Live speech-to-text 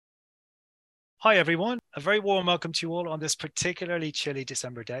Hi, everyone. A very warm welcome to you all on this particularly chilly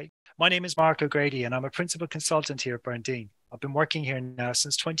December day. My name is Mark O'Grady, and I'm a principal consultant here at Burndean. I've been working here now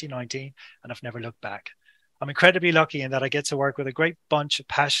since 2019, and I've never looked back. I'm incredibly lucky in that I get to work with a great bunch of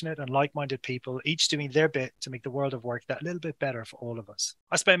passionate and like minded people, each doing their bit to make the world of work that little bit better for all of us.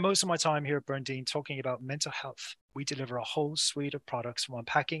 I spend most of my time here at Burndean talking about mental health. We deliver a whole suite of products from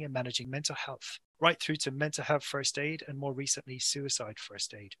unpacking and managing mental health, right through to mental health first aid and more recently, suicide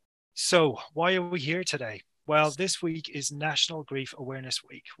first aid. So, why are we here today? Well, this week is National Grief Awareness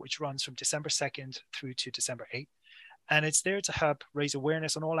Week, which runs from December 2nd through to December 8th. And it's there to help raise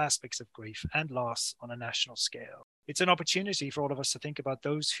awareness on all aspects of grief and loss on a national scale. It's an opportunity for all of us to think about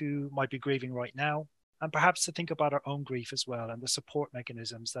those who might be grieving right now, and perhaps to think about our own grief as well and the support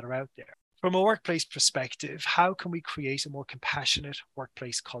mechanisms that are out there. From a workplace perspective, how can we create a more compassionate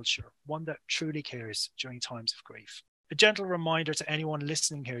workplace culture, one that truly cares during times of grief? A gentle reminder to anyone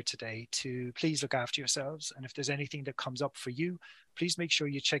listening here today to please look after yourselves. And if there's anything that comes up for you, please make sure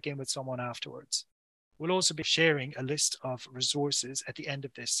you check in with someone afterwards. We'll also be sharing a list of resources at the end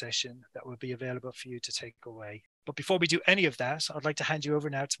of this session that will be available for you to take away. But before we do any of that, I'd like to hand you over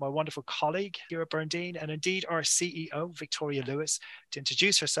now to my wonderful colleague here at Burndean and indeed our CEO, Victoria Lewis, to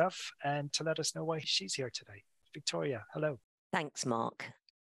introduce herself and to let us know why she's here today. Victoria, hello. Thanks, Mark.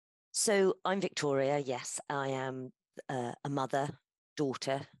 So I'm Victoria. Yes, I am a mother,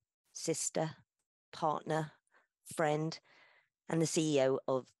 daughter, sister, partner, friend, and the CEO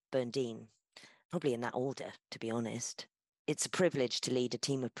of Burndean. Probably in that order, to be honest. It's a privilege to lead a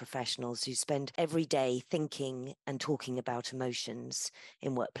team of professionals who spend every day thinking and talking about emotions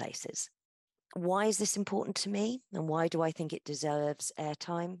in workplaces. Why is this important to me, and why do I think it deserves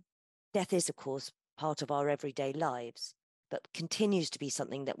airtime? Death is, of course, part of our everyday lives, but continues to be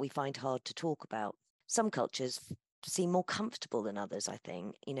something that we find hard to talk about. Some cultures seem more comfortable than others, I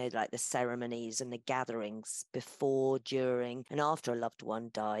think, like the ceremonies and the gatherings before, during, and after a loved one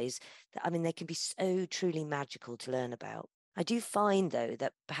dies. They can be so truly magical to learn about. I do find, though,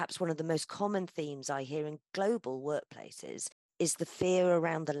 that perhaps one of the most common themes I hear in global workplaces is the fear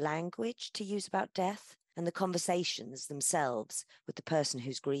around the language to use about death and the conversations themselves with the person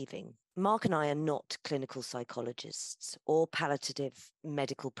who's grieving. Mark and I are not clinical psychologists or palliative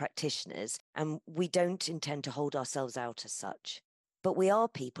medical practitioners, and we don't intend to hold ourselves out as such. But we are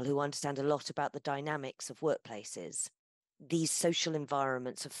people who understand a lot about the dynamics of workplaces. These social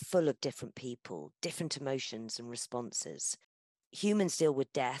environments are full of different people, different emotions and responses. Humans deal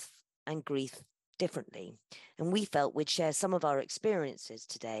with death and grief differently. And we felt we'd share some of our experiences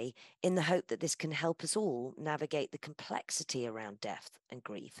today in the hope that this can help us all navigate the complexity around death and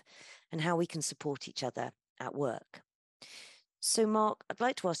grief and how we can support each other at work. So, Mark, I'd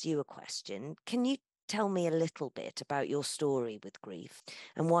like to ask you a question. Can you tell me a little bit about your story with grief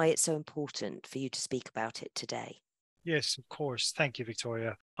and why it's so important for you to speak about it today? Yes, of course. Thank you,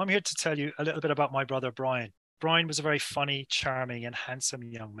 Victoria. I'm here to tell you a little bit about my brother, Brian. Brian was a very funny, charming, and handsome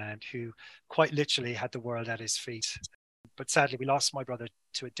young man who quite literally had the world at his feet. But sadly, we lost my brother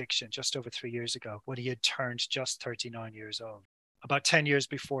to addiction just over 3 years ago when he had turned just 39 years old. About 10 years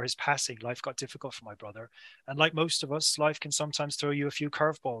before his passing, life got difficult for my brother. And like most of us, life can sometimes throw you a few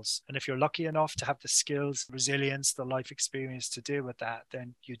curveballs. And if you're lucky enough to have the skills, resilience, the life experience to deal with that,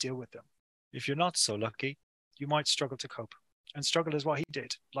 then you deal with them. If you're not so lucky, you might struggle to cope. And struggle is what he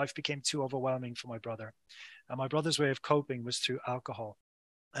did. Life became too overwhelming for my brother. And my brother's way of coping was through alcohol.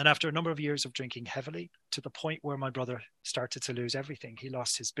 And after a number of years of drinking heavily, to the point where my brother started to lose everything, he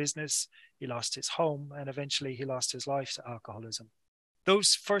lost his business, he lost his home, and eventually he lost his life to alcoholism.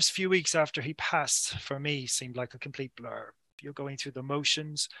 Those first few weeks after he passed, for me, seemed like a complete blur. You're going through the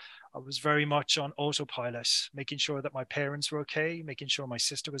motions. I was very much on autopilot, making sure that my parents were okay, making sure my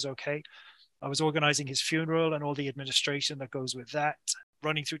sister was okay. I was organizing his funeral and all the administration that goes with that,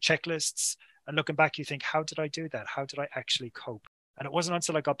 running through checklists. And looking back, you think, how did I do that? How did I actually cope? And it wasn't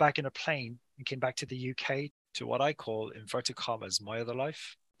until I got back in a plane and came back to the UK to what I call, inverted commas, my other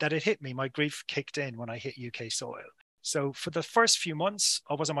life, that it hit me. My grief kicked in when I hit UK soil. So for the first few months,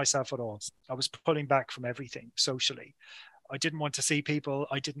 I wasn't myself at all. I was pulling back from everything socially. I didn't want to see people.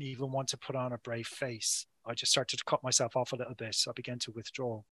 I didn't even want to put on a brave face. I just started to cut myself off a little bit. So I began to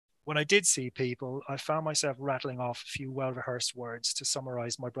withdraw. When I did see people, I found myself rattling off a few well rehearsed words to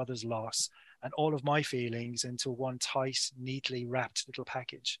summarize my brother's loss and all of my feelings into one tight, neatly wrapped little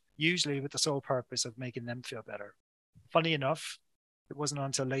package, usually with the sole purpose of making them feel better. Funny enough, it wasn't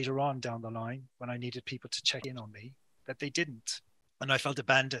until later on down the line when I needed people to check in on me that they didn't. And I felt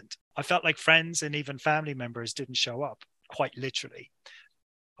abandoned. I felt like friends and even family members didn't show up, quite literally.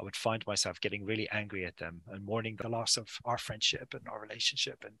 I would find myself getting really angry at them and mourning the loss of our friendship and our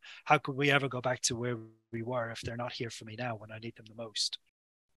relationship. And how could we ever go back to where we were if they're not here for me now when I need them the most?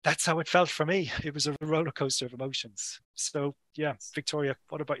 That's how it felt for me. It was a roller coaster of emotions. So, yeah, Victoria,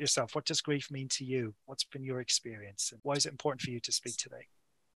 what about yourself? What does grief mean to you? What's been your experience? And why is it important for you to speak today?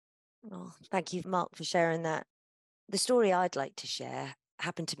 Oh, thank you, Mark, for sharing that. The story I'd like to share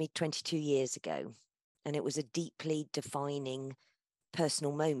happened to me 22 years ago, and it was a deeply defining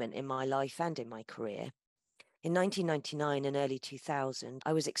personal moment in my life and in my career. In 1999 and early 2000,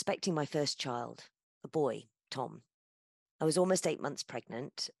 I was expecting my first child, a boy, Tom. I was almost 8 months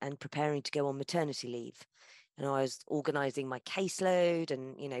pregnant and preparing to go on maternity leave. And I was organizing my caseload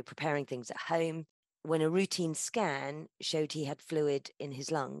and, preparing things at home when a routine scan showed he had fluid in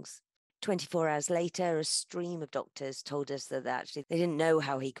his lungs. 24 hours later, a stream of doctors told us that actually they didn't know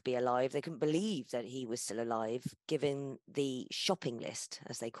how he could be alive. They couldn't believe that he was still alive, given the shopping list,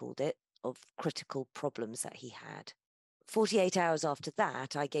 as they called it, of critical problems that he had. 48 hours after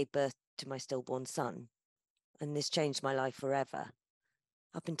that, I gave birth to my stillborn son, and this changed my life forever.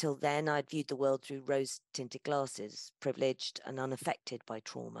 Up until then, I'd viewed the world through rose-tinted glasses, privileged and unaffected by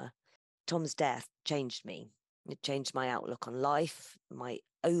trauma. Tom's death changed me. It changed my outlook on life, my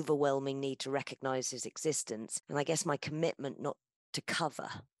overwhelming need to recognize his existence, and I guess my commitment not to cover.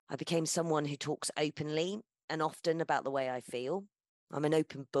 I became someone who talks openly and often about the way I feel. I'm an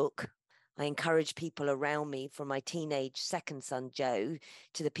open book. I encourage people around me, from my teenage second son, Joe,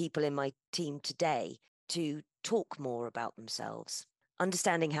 to the people in my team today, to talk more about themselves.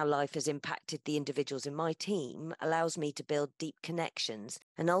 Understanding how life has impacted the individuals in my team allows me to build deep connections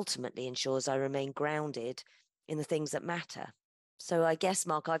and ultimately ensures I remain grounded in the things that matter. So I guess,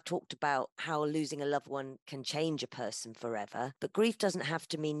 Mark, I've talked about how losing a loved one can change a person forever, but grief doesn't have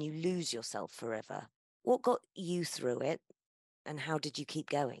to mean you lose yourself forever. What got you through it, and how did you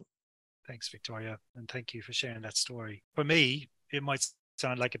keep going? Thanks, Victoria. And thank you for sharing that story. For me, it might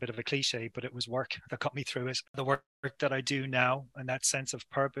sound like a bit of a cliche, but it was work that got me through it. The work that I do now and that sense of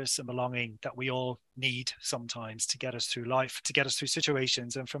purpose and belonging that we all need sometimes to get us through life, to get us through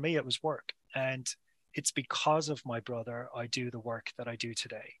situations. And for me, it was work. And it's because of my brother I do the work that I do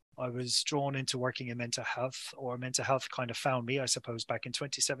today. I was drawn into working in mental health, or mental health kind of found me, I suppose, back in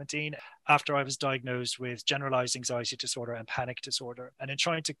 2017, after I was diagnosed with generalized anxiety disorder and panic disorder. And in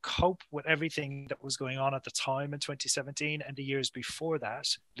trying to cope with everything that was going on at the time in 2017 and the years before that,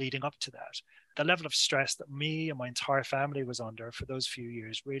 leading up to that, the level of stress that me and my entire family was under for those few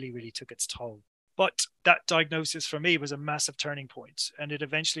years really, really took its toll. But that diagnosis for me was a massive turning point, and it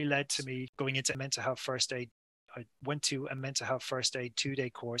eventually led to me going into mental health first aid. I went to a mental health first aid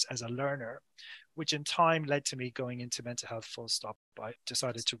 2-day course as a learner, which in time led to me going into mental health full stop. I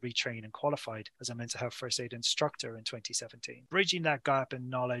decided to retrain and qualified as a mental health first aid instructor in 2017, bridging that gap in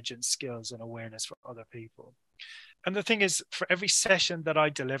knowledge and skills and awareness for other people. And the thing is, for every session that I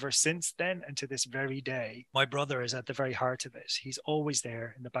deliver since then and to this very day, my brother is at the very heart of it. He's always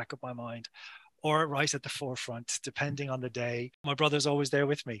there in the back of my mind, or right at the forefront, depending on the day. My brother's always there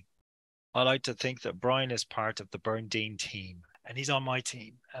with me. I like to think that Brian is part of the Burndine team, and he's on my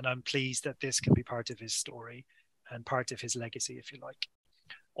team. And I'm pleased that this can be part of his story and part of his legacy, if you like.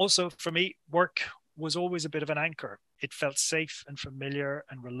 Also, for me, work was always a bit of an anchor. It felt safe and familiar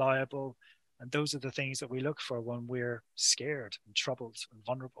and reliable. And those are the things that we look for when we're scared and troubled and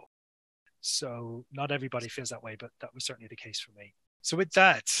vulnerable. So not everybody feels that way, but that was certainly the case for me. So with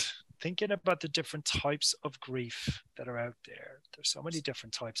that, thinking about the different types of grief that are out there, there's so many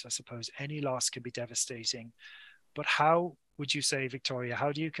different types. I suppose any loss can be devastating, but how would you say, Victoria,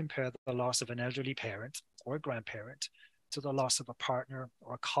 how do you compare the loss of an elderly parent or a grandparent to the loss of a partner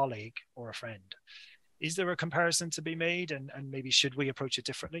or a colleague or a friend? Is there a comparison to be made, and maybe should we approach it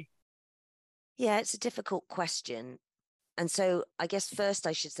differently? Yeah, it's a difficult question. And so I guess first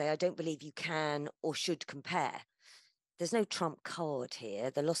I should say I don't believe you can or should compare. There's no trump card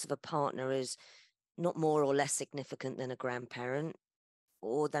here. The loss of a partner is not more or less significant than a grandparent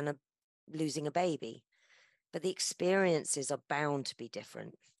or than losing a baby. But the experiences are bound to be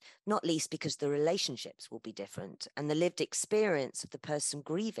different, not least because the relationships will be different and the lived experience of the person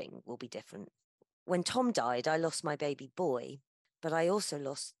grieving will be different. When Tom died, I lost my baby boy, but I also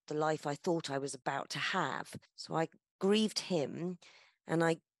lost the life I thought I was about to have. So I grieved him, and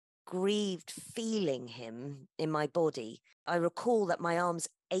I grieved feeling him in my body. I recall that my arms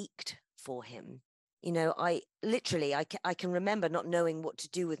ached for him. I literally, I can remember not knowing what to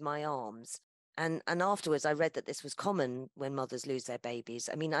do with my arms. And afterwards, I read that this was common when mothers lose their babies.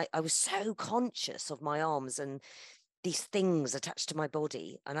 I mean, I was so conscious of my arms and these things attached to my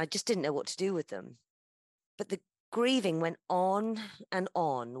body, and I just didn't know what to do with them. But the grieving went on and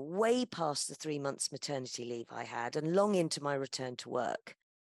on, way past the 3 months maternity leave I had and long into my return to work.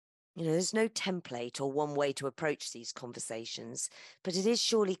 There's no template or one way to approach these conversations, but it is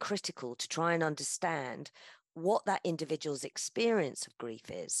surely critical to try and understand what that individual's experience of grief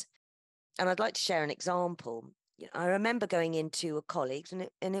is. And I'd like to share an example. I remember going into a colleague's,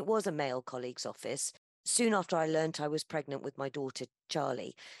 and it was a male colleague's office, soon after I learnt I was pregnant with my daughter,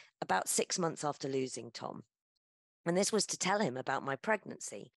 Charlie, about 6 months after losing Tom. And this was to tell him about my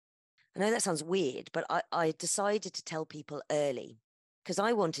pregnancy. I know that sounds weird, but I decided to tell people early because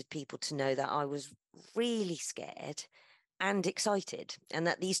I wanted people to know that I was really scared and excited, and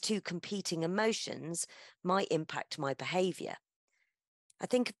that these two competing emotions might impact my behavior. I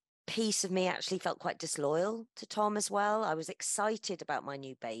think a piece of me actually felt quite disloyal to Tom as well. I was excited about my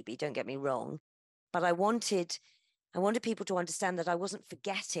new baby, don't get me wrong, but I wanted people to understand that I wasn't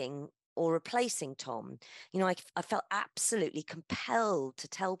forgetting or replacing Tom. I felt absolutely compelled to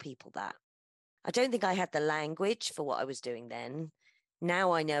tell people that. I don't think I had the language for what I was doing then.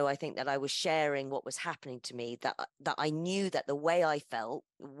 Now I know, I think that I was sharing what was happening to me, that I knew that the way I felt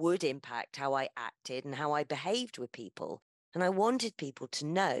would impact how I acted and how I behaved with people. And I wanted people to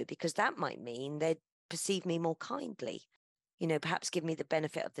know, because that might mean they'd perceive me more kindly. Perhaps give me the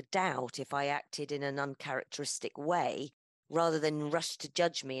benefit of the doubt if I acted in an uncharacteristic way, rather than rush to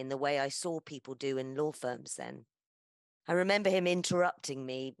judge me in the way I saw people do in law firms then. I remember him interrupting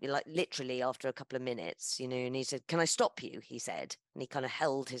me, like literally after a couple of minutes, and he said, "Can I stop you?" he said, and he kind of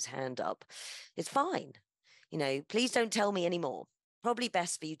held his hand up. "It's fine. Please don't tell me anymore. Probably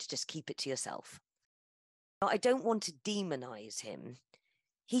best for you to just keep it to yourself." I don't want to demonize him.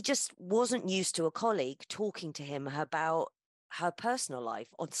 He just wasn't used to a colleague talking to him about her personal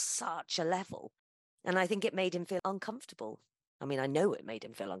life on such a level. And I think it made him feel uncomfortable. I mean, I know it made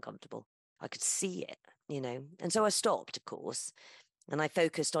him feel uncomfortable. I could see it, And so I stopped, of course, and I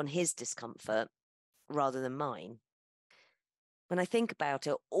focused on his discomfort rather than mine. When I think about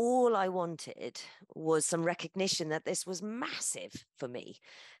it, all I wanted was some recognition that this was massive for me,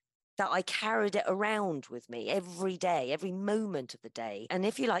 that I carried it around with me every day, every moment of the day. And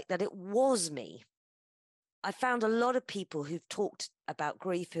if you like, that it was me. I found a lot of people who've talked about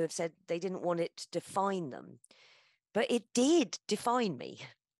grief who have said they didn't want it to define them, but it did define me.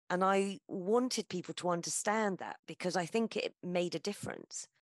 And I wanted people to understand that because I think it made a difference.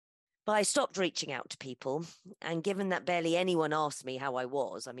 But I stopped reaching out to people. And given that barely anyone asked me how I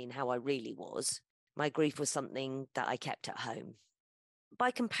was, how I really was, my grief was something that I kept at home. By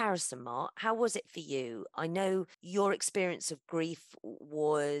comparison, Mark, how was it for you? I know your experience of grief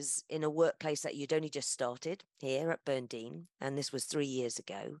was in a workplace that you'd only just started here at Berndean, and this was 3 years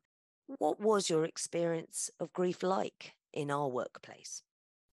ago. What was your experience of grief like in our workplace?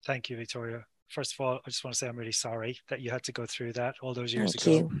 Thank you, Victoria. First of all, I just want to say I'm really sorry that you had to go through that all those years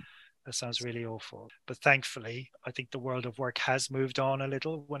Thank ago. you. That sounds really awful. But thankfully, I think the world of work has moved on a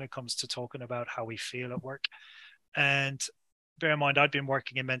little when it comes to talking about how we feel at work. And bear in mind, I'd been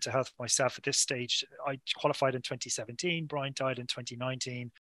working in mental health myself at this stage. I qualified in 2017. Brian died in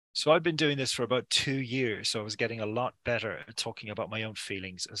 2019. So I've been doing this for about 2 years. So I was getting a lot better at talking about my own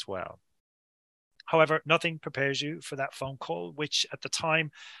feelings as well. However, nothing prepares you for that phone call, which at the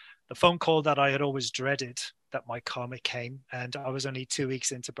time, the phone call that I had always dreaded that might come, it came. And I was only 2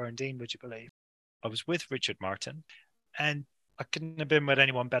 weeks into Berndean, would you believe? I was with Richard Martin, and I couldn't have been with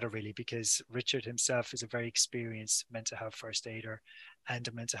anyone better, really, because Richard himself is a very experienced mental health first aider and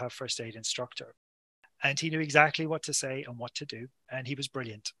a mental health first aid instructor. And he knew exactly what to say and what to do. And he was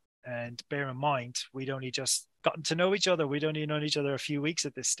brilliant. And bear in mind, we'd only just gotten to know each other. We'd only known each other a few weeks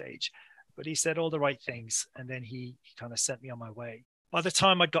at this stage. But he said all the right things. And then he kind of sent me on my way. By the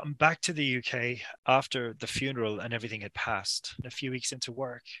time I'd gotten back to the UK after the funeral and everything had passed, a few weeks into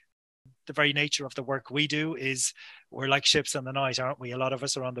work, the very nature of the work we do is we're like ships in the night, aren't we? A lot of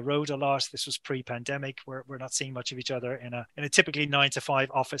us are on the road a lot. This was pre-pandemic. We're not seeing much of each other in a typically 9 to 5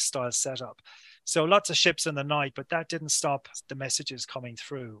 office style setup. So lots of ships in the night, but that didn't stop the messages coming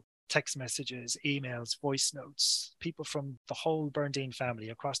through. Text messages, emails, voice notes, people from the whole Berndean family,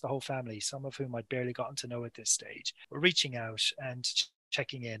 across the whole family, some of whom I'd barely gotten to know at this stage, were reaching out and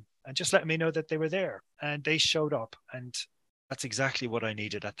checking in and just letting me know that they were there, and they showed up. And that's exactly what I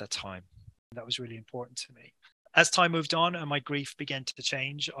needed at that time. That was really important to me. As time moved on and my grief began to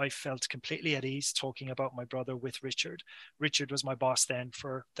change, I felt completely at ease talking about my brother with Richard. Richard was my boss then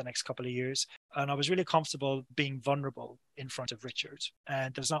for the next couple of years. And I was really comfortable being vulnerable in front of Richard.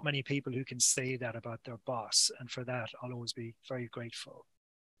 And there's not many people who can say that about their boss. And for that, I'll always be very grateful.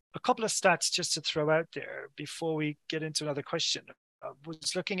 A couple of stats just to throw out there before we get into another question. I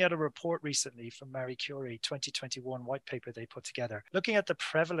was looking at a report recently from Marie Curie 2021 white paper they put together, looking at the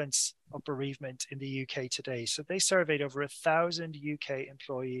prevalence of bereavement in the UK today. So they surveyed over 1,000 UK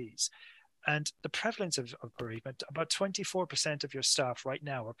employees. And the prevalence of bereavement, about 24% of your staff right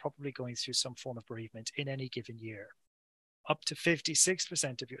now are probably going through some form of bereavement in any given year. Up to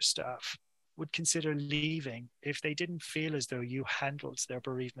 56% of your staff would consider leaving if they didn't feel as though you handled their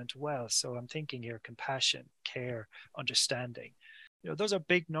bereavement well. So I'm thinking here compassion, care, understanding. Those are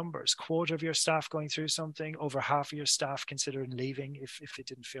big numbers. Quarter of your staff going through something, over half of your staff considering leaving if it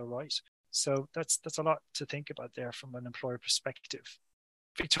didn't feel right. So that's a lot to think about there from an employer perspective.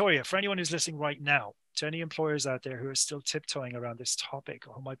 Victoria, for anyone who's listening right now, to any employers out there who are still tiptoeing around this topic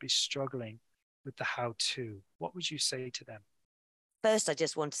or who might be struggling with the how-to, what would you say to them? First, I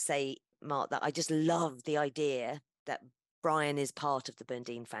just want to say, Mark, that I just love the idea that Brian is part of the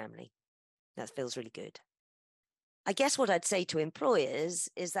Bundine family. That feels really good. I guess what I'd say to employers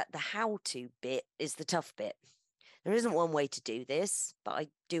is that the how-to bit is the tough bit. There isn't one way to do this, but I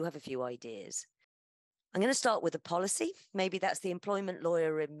do have a few ideas. I'm going to start with a policy. Maybe that's the employment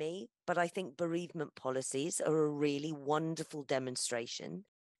lawyer in me, but I think bereavement policies are a really wonderful demonstration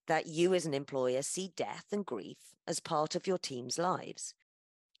that you as an employer see death and grief as part of your team's lives.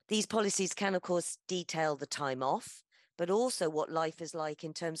 These policies can, of course, detail the time off, but also what life is like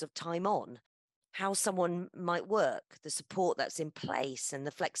in terms of time on, how someone might work, the support that's in place, and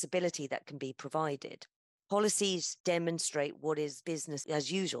the flexibility that can be provided. Policies demonstrate what is business as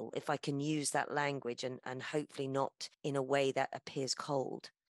usual, if I can use that language, and hopefully not in a way that appears cold.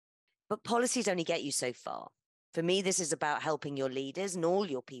 But policies only get you so far. For me, this is about helping your leaders and all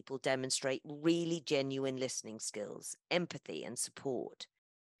your people demonstrate really genuine listening skills, empathy, and support.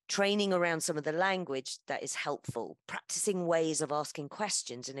 Training around some of the language that is helpful, practicing ways of asking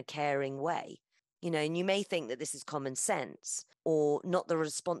questions in a caring way. And you may think that this is common sense or not the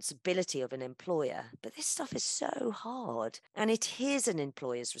responsibility of an employer, but this stuff is so hard. And it is an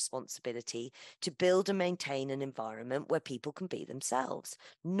employer's responsibility to build and maintain an environment where people can be themselves,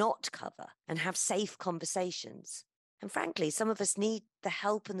 not cover, and have safe conversations. And frankly, some of us need the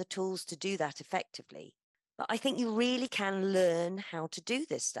help and the tools to do that effectively. But I think you really can learn how to do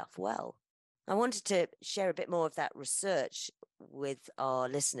this stuff well. I wanted to share a bit more of that research with our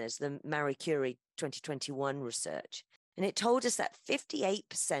listeners, the Marie Curie 2021 research. And it told us that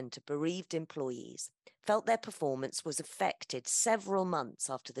 58% of bereaved employees felt their performance was affected several months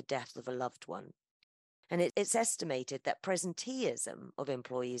after the death of a loved one. And it's estimated that presenteeism of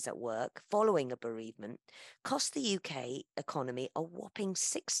employees at work following a bereavement cost the UK economy a whopping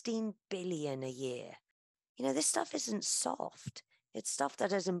 16 billion a year. This stuff isn't soft. It's stuff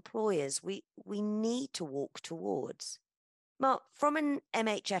that as employers, we need to walk towards. Mark, from an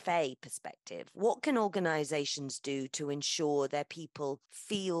MHFA perspective, what can organisations do to ensure their people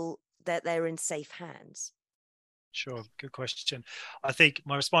feel that they're in safe hands? Sure, good question. I think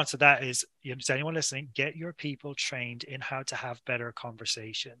my response to that is, to anyone listening, get your people trained in how to have better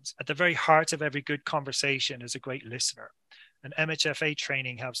conversations. At the very heart of every good conversation is a great listener. And MHFA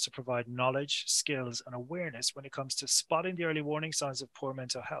training helps to provide knowledge, skills, and awareness when it comes to spotting the early warning signs of poor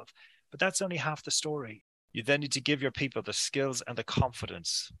mental health. But that's only half the story. You then need to give your people the skills and the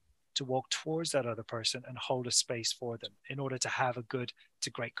confidence to walk towards that other person and hold a space for them in order to have a good to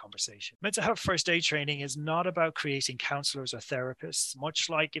great conversation. Mental health first aid training is not about creating counselors or therapists. Much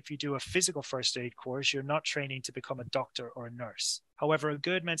like if you do a physical first aid course, you're not training to become a doctor or a nurse. However, a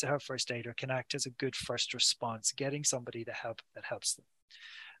good mental health first aider can act as a good first response, getting somebody the help that helps them.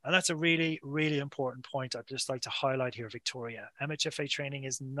 And that's a really, really important point I'd just like to highlight here, Victoria. MHFA training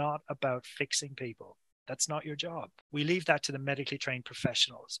is not about fixing people. That's not your job. We leave that to the medically trained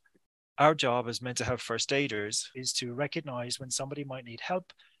professionals. Our job as mental health first aiders is to recognize when somebody might need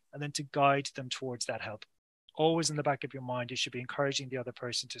help and then to guide them towards that help. Always in the back of your mind, you should be encouraging the other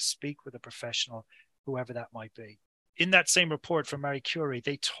person to speak with a professional, whoever that might be. In that same report from Marie Curie,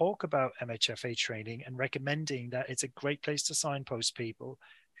 they talk about MHFA training and recommending that it's a great place to signpost people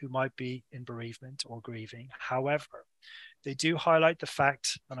who might be in bereavement or grieving. However, they do highlight the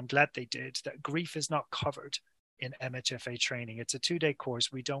fact, and I'm glad they did, that grief is not covered in MHFA training. It's a 2-day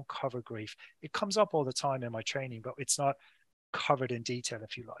course. We don't cover grief. It comes up all the time in my training, but it's not covered in detail,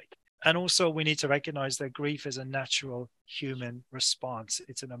 if you like. And also we need to recognize that grief is a natural human response.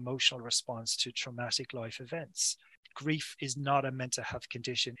 It's an emotional response to traumatic life events. Grief is not a mental health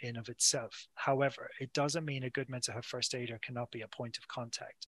condition in of itself. However, it doesn't mean a good mental health first aider cannot be a point of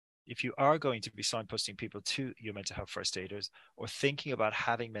contact. If you are going to be signposting people to your mental health first aiders or thinking about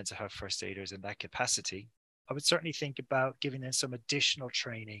having mental health first aiders in that capacity, I would certainly think about giving them some additional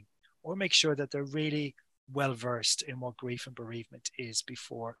training or make sure that they're really well versed in what grief and bereavement is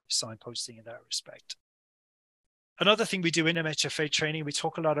before signposting in that respect. Another thing we do in MHFA training, we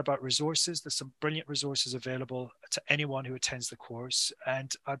talk a lot about resources. There's some brilliant resources available to anyone who attends the course.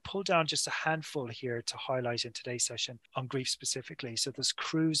 And I pulled down just a handful here to highlight in today's session on grief specifically. So there's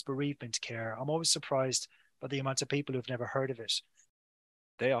Cruise Bereavement Care. I'm always surprised by the amount of people who've never heard of it.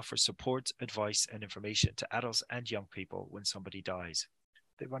 They offer support, advice, and information to adults and young people when somebody dies.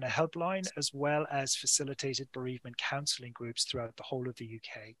 They run a helpline as well as facilitated bereavement counselling groups throughout the whole of the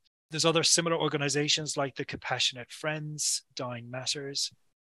UK. There's other similar organisations like the Compassionate Friends, Dying Matters.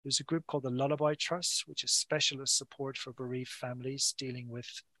 There's a group called the Lullaby Trust, which is specialist support for bereaved families dealing with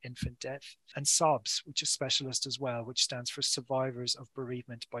infant death. And SOBS, which is specialist as well, which stands for Survivors of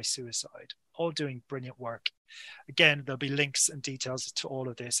Bereavement by Suicide, all doing brilliant work. Again, there'll be links and details to all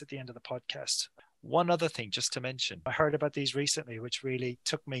of this at the end of the podcast. One other thing just to mention. I heard about these recently, which really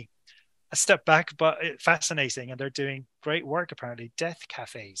took me a step back, but fascinating. And they're doing great work, apparently. Death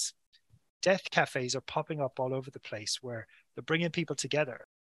cafes. Death cafes are popping up all over the place where they're bringing people together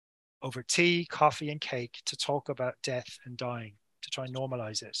over tea, coffee, and cake to talk about death and dying, to try and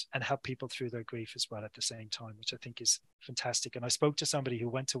normalize it and help people through their grief as well at the same time, which I think is fantastic. And I spoke to somebody who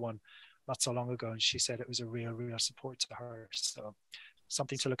went to one not so long ago, and she said it was a real support to her. So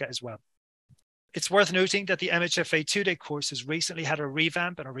something to look at as well. It's worth noting that the MHFA 2-day course has recently had a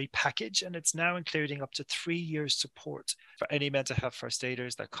revamp and a repackage, and it's now including up to 3 years support for any mental health first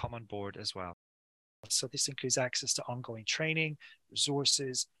aiders that come on board as well. So this includes access to ongoing training,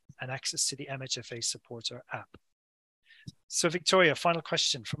 resources, and access to the MHFA Supporter app. So Victoria, final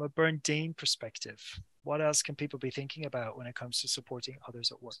question from a Burn Dean perspective. What else can people be thinking about when it comes to supporting others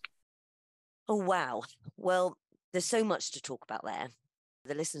at work? Oh, wow. Well, there's so much to talk about there.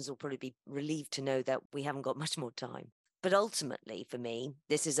 The listeners will probably be relieved to know that we haven't got much more time. But ultimately, for me,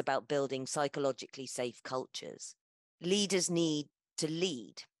 this is about building psychologically safe cultures. Leaders need to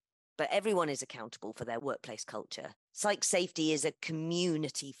lead, but everyone is accountable for their workplace culture. Psych safety is a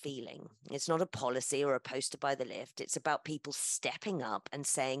community feeling. It's not a policy or a poster by the lift. It's about people stepping up and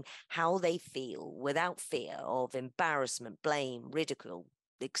saying how they feel without fear of embarrassment, blame, ridicule,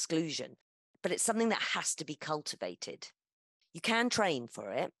 exclusion. But it's something that has to be cultivated. You can train for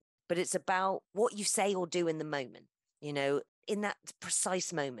it, but it's about what you say or do in the moment, you know, in that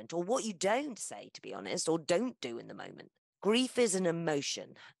precise moment, or what you don't say, to be honest, or don't do in the moment. Grief is an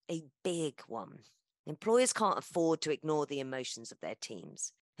emotion, a big one. Employers can't afford to ignore the emotions of their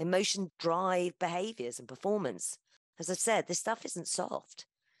teams. Emotions drive behaviors and performance. As I said, this stuff isn't soft.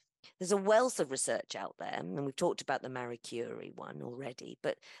 There's a wealth of research out there, and we've talked about the Marie Curie one already,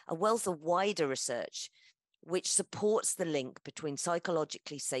 but a wealth of wider research which supports the link between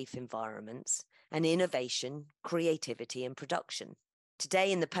psychologically safe environments and innovation, creativity, and production.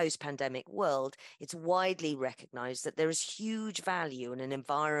 Today, in the post-pandemic world, it's widely recognized that there is huge value in an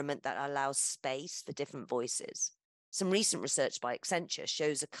environment that allows space for different voices. Some recent research by Accenture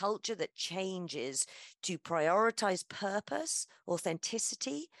shows a culture that changes to prioritize purpose,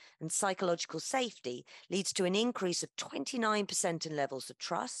 authenticity, and psychological safety leads to an increase of 29% in levels of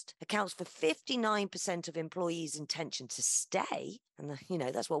trust, accounts for 59% of employees' intention to stay, and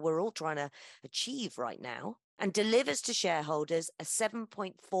that's what we're all trying to achieve right now, and delivers to shareholders a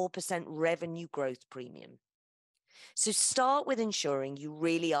 7.4% revenue growth premium. So start with ensuring you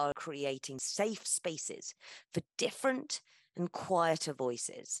really are creating safe spaces for different and quieter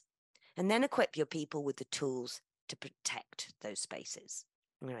voices, and then equip your people with the tools to protect those spaces.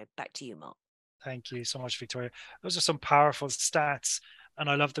 All right, back to you, Mark. Thank you so much, Victoria. Those are some powerful stats. And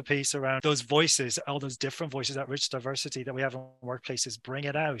I love the piece around those voices, all those different voices, that rich diversity that we have in workplaces. Bring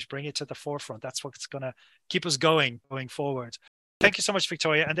it out, bring it to the forefront. That's what's going to keep us going forward. Thank you so much,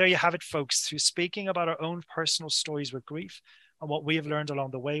 Victoria. And there you have it, folks. Through speaking about our own personal stories with grief and what we have learned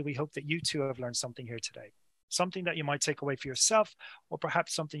along the way, we hope that you too have learned something here today. Something that you might take away for yourself, or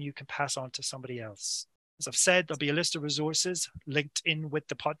perhaps something you can pass on to somebody else. As I've said, there'll be a list of resources linked in with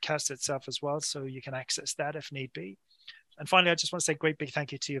the podcast itself as well, so you can access that if need be. And finally, I just want to say a great big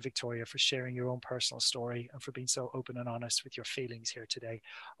thank you to you, Victoria, for sharing your own personal story and for being so open and honest with your feelings here today.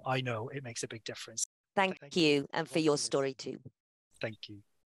 I know it makes a big difference. Thank you, and for your story too. Thank you.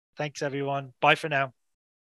 Thanks, everyone. Bye for now.